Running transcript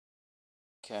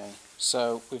Okay,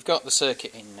 so we've got the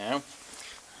circuit in now,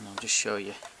 and I'll just show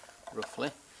you roughly.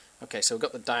 Okay, so we've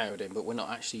got the diode in, but we're not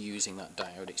actually using that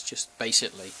diode. It's just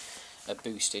basically a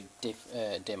boosted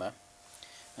dimmer,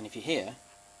 and if you hear,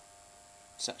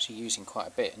 it's actually using quite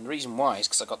a bit. And the reason why is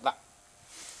because I got that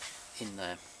in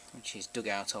there, which is dug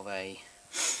out of an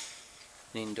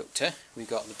inductor. We've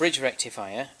got the bridge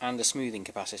rectifier and the smoothing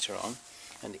capacitor on,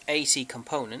 and the AC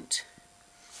component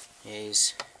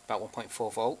is about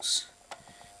 1.4 volts.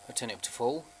 If I turn it up to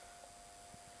full,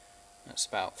 that's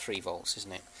about 3 volts,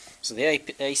 isn't it? So the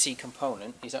AC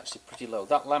component is actually pretty low.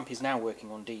 That lamp is now working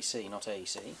on DC, not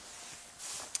AC.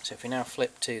 So if we now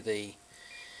flip to the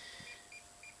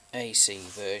AC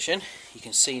version, you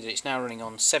can see that it's now running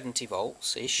on 70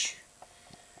 volts-ish.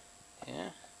 Yeah,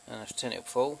 and if I turn it up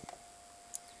full,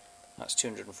 that's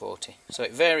 240. So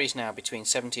it varies now between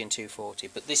 70 and 240,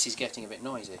 but this is getting a bit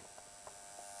noisy.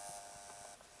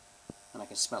 And I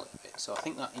can smell it a bit. So I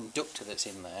think that inductor that's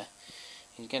in there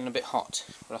is getting a bit hot.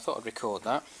 But I thought I'd record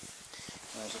that.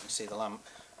 As you can see, the lamp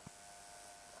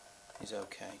is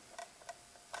okay.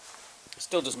 It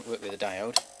still doesn't work with the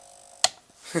diode.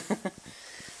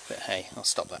 But hey, I'll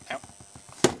stop that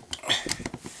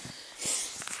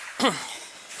now.